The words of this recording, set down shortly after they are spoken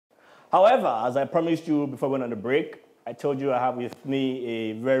However, as I promised you before we went on the break, I told you I have with me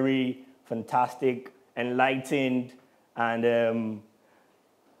a very fantastic, enlightened, and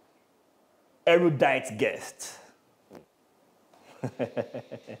erudite guest.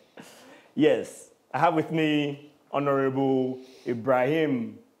 Yes, I have with me Honorable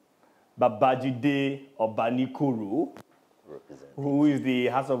Ibrahim Babajide Obanikoro, who is the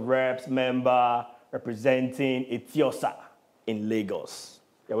House of Reps member representing Eti-Osa in Lagos.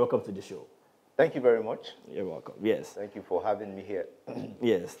 You're welcome to the show. Thank you very much. You're welcome, yes. Thank you for having me here.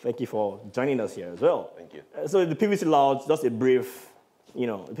 Yes, thank you for joining us here as well. Thank you. So the PVC Loud, just a brief, the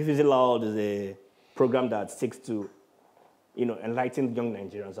PVC Loud is a program that seeks to, enlighten young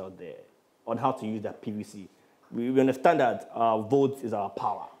Nigerians out there on how to use that PVC. We understand that our vote is our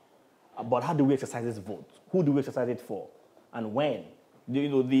power, but how do we exercise this vote? Who do we exercise it for? And when?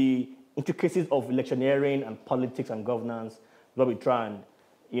 The intricacies of electioneering and politics and governance, what we try and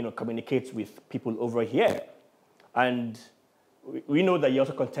communicate with people over here. And we know that you're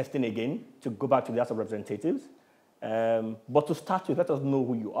also contesting again to go back to the House of Representatives. But to start with, let us know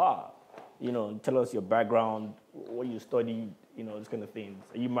who you are. Tell us your background, what you studied, these kind of things.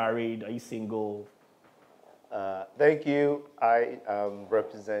 Are you married? Are you single? Thank you. I am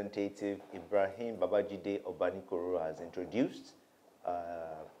Representative Ibrahim Babajide Obanikoro has introduced.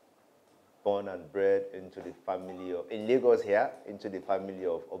 Born and bred into the family of, in Lagos here, into the family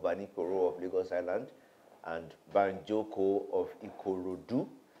of Obanikoro of Lagos Island and Banjoko of Ikorodu.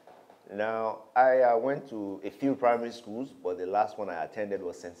 Now, I went to a few primary schools, but the last one I attended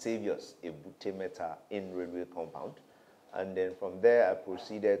was St. Saviour's, Ebutemeta in Railway Compound. And then from there, I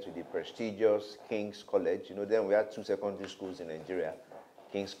proceeded to the prestigious King's College. Then we had two secondary schools in Nigeria,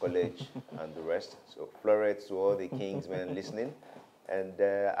 King's College and the rest. So florets to all the King's men listening. And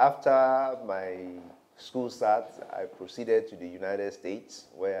after my school start, I proceeded to the United States,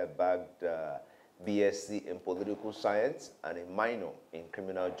 where I bagged BSc in political science and a minor in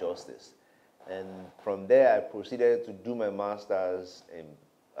criminal justice. And from there, I proceeded to do my master's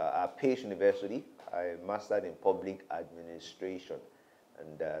at Pace University. I mastered in public administration.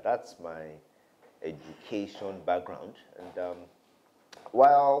 And that's my education background. And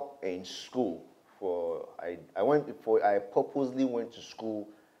while in school, I purposely went to school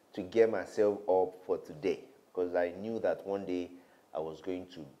to get myself up for today, because I knew that one day I was going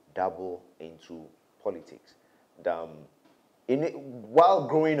to dabble into politics. While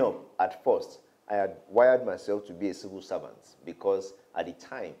growing up, at first, I had wired myself to be a civil servant, because at the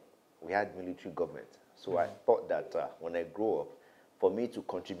time, we had military government. So I thought that when I grow up, for me to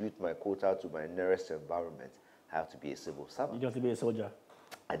contribute my quota to my nearest environment, I have to be a civil servant. You have to be a soldier.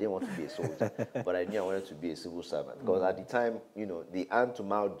 I didn't want to be a soldier, but I knew I wanted to be a civil servant. Because at the time, the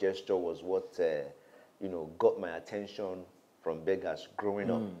hand-to-mouth gesture was what, got my attention from beggars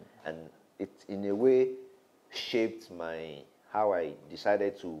growing up. And it, in a way, shaped how I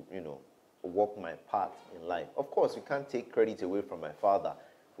decided to, walk my path in life. Of course, you can't take credit away from my father,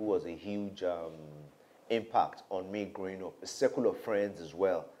 who was a huge impact on me growing up. A circle of friends as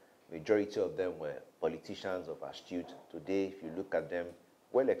well. Majority of them were politicians of astute. Today, if you look at them,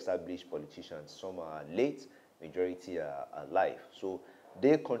 well-established politicians. Some are late, majority are alive. So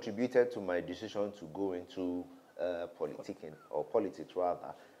they contributed to my decision to go into politics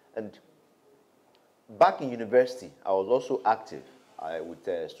rather. And back in university, I was also active with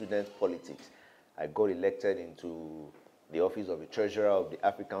student politics. I got elected into the office of the treasurer of the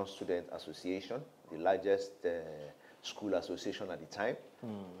African Student Association, the largest school association at the time.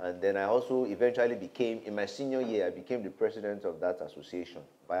 And then I also eventually became, in my senior year, I became the president of that association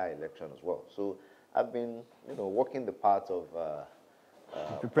via election as well. So I've been, walking the path of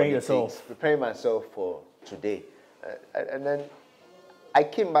preparing politics, preparing myself for today. And then I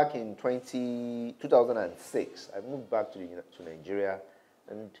came back in 2006. I moved back to Nigeria,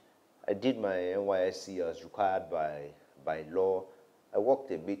 and I did my NYSC as required by law. I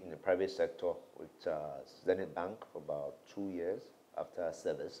worked a bit in the private sector with Zenith Bank for about 2 years after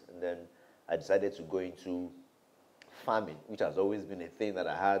service, and then I decided to go into farming, which has always been a thing that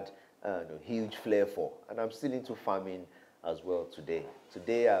I had a huge flair for, and I'm still into farming as well today.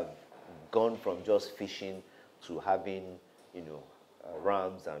 Today I've gone from just fishing to having,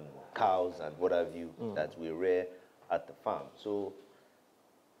 rams and cows and what have you that we rear at the farm. So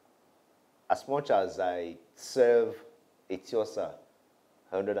as much as I serve Eti-Osa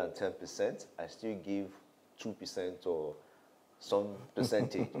 110%, I still give 2% or some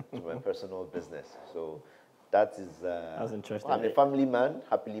percentage to my personal business. So that is... That's interesting. I'm a family man,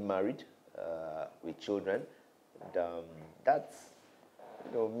 happily married, with children. And that's,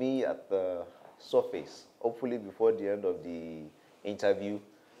 me at the surface. Hopefully before the end of the interview,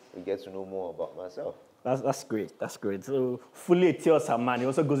 you get to know more about myself. That's great. That's great. So fully Eti-Osa man, he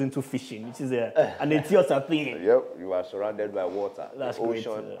also goes into fishing, which is an Eti-Osa thing. Yep, you are surrounded by water, That's the great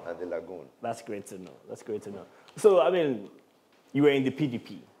ocean and the lagoon. That's great to know. That's great to know. So, I mean, you were in the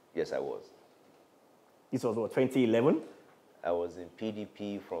PDP. Yes, I was. This was what, 2011? I was in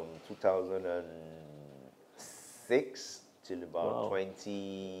PDP from 2006 till about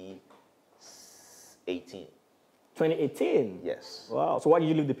 2018. 2018? Yes. Wow. So why did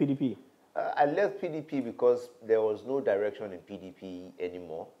you leave the PDP? I left PDP because there was no direction in PDP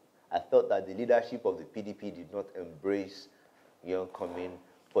anymore. I thought that the leadership of the PDP did not embrace young coming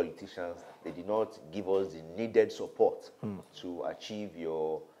politicians. They did not give us the needed support to achieve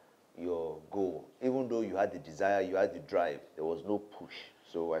your goal. Even though you had the desire, you had the drive, there was no push.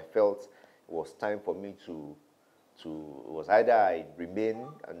 So I felt it was time for me it was either I remain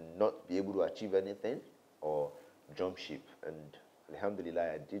and not be able to achieve anything or jump ship. And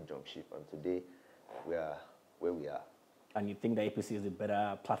alhamdulillah, I did jump ship, and today we are where we are. And you think that APC is a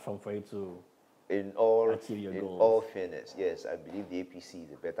better platform for you to achieve your goals? In all fairness, yes, I believe the APC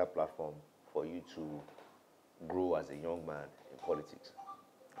is a better platform for you to grow as a young man in politics.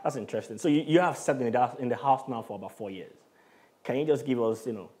 That's interesting. So you have sat in the house now for about 4 years. Can you just give us,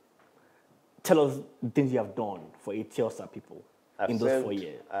 tell us the things you have done for Eti-Osa people in those 4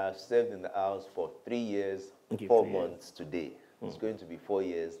 years? I've served in the house for 3 years, Okay, 4 3 months today. It's going to be 4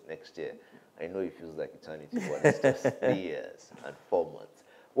 years next year. I know it feels like eternity, but it's just 3 years and 4 months.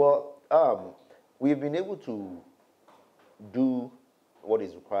 Well, we've been able to do what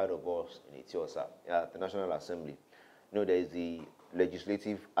is required of us in Eti-Osa at the National Assembly. There is the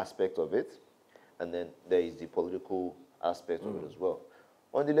legislative aspect of it, and then there is the political aspect of it as well.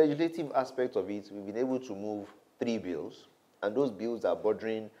 On the legislative aspect of it, we've been able to move 3 bills, and those bills are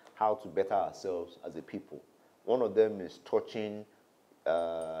bordering how to better ourselves as a people. One of them is touching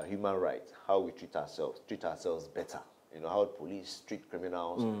human rights, how we treat ourselves better. How police treat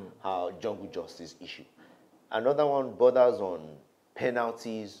criminals, how jungle justice issue. Another one borders on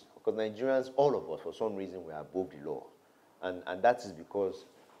penalties, because Nigerians, all of us, for some reason, we are above the law. And that is because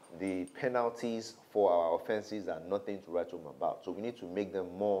the penalties for our offenses are nothing to write home about. So we need to make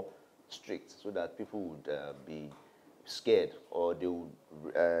them more strict so that people would be scared, or they would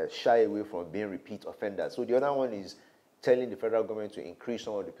shy away from being repeat offenders. So the other one is telling the federal government to increase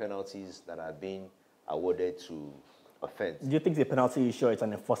some of the penalties that are being awarded to offense. Do you think the penalty issue is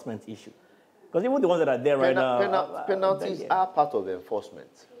an enforcement issue? Because even the ones that are there right now... penalties are part of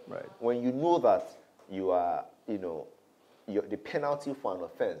enforcement. Right. When you know that you are, the penalty for an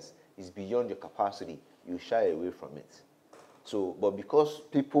offense is beyond your capacity, you shy away from it. So, but because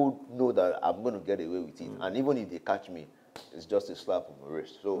people know that I'm going to get away with it, and even if they catch me, it's just a slap on my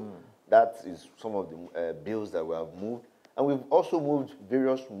wrist. So that is some of the bills that we have moved. And we've also moved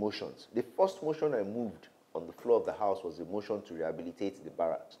various motions. The first motion I moved on the floor of the House was a motion to rehabilitate the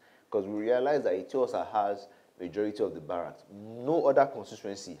barracks, because we realized that Eti-Osa has majority of the barracks. No other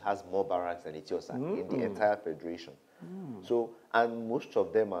constituency has more barracks than Eti-Osa in the entire federation. So, and most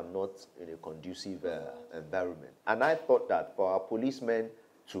of them are not in a conducive environment. And I thought that for our policemen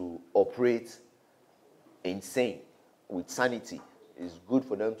to operate insane with sanity, it's good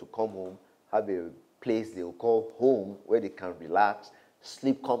for them to come home, have a place they'll call home where they can relax,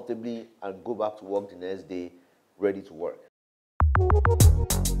 sleep comfortably, and go back to work the next day ready to work.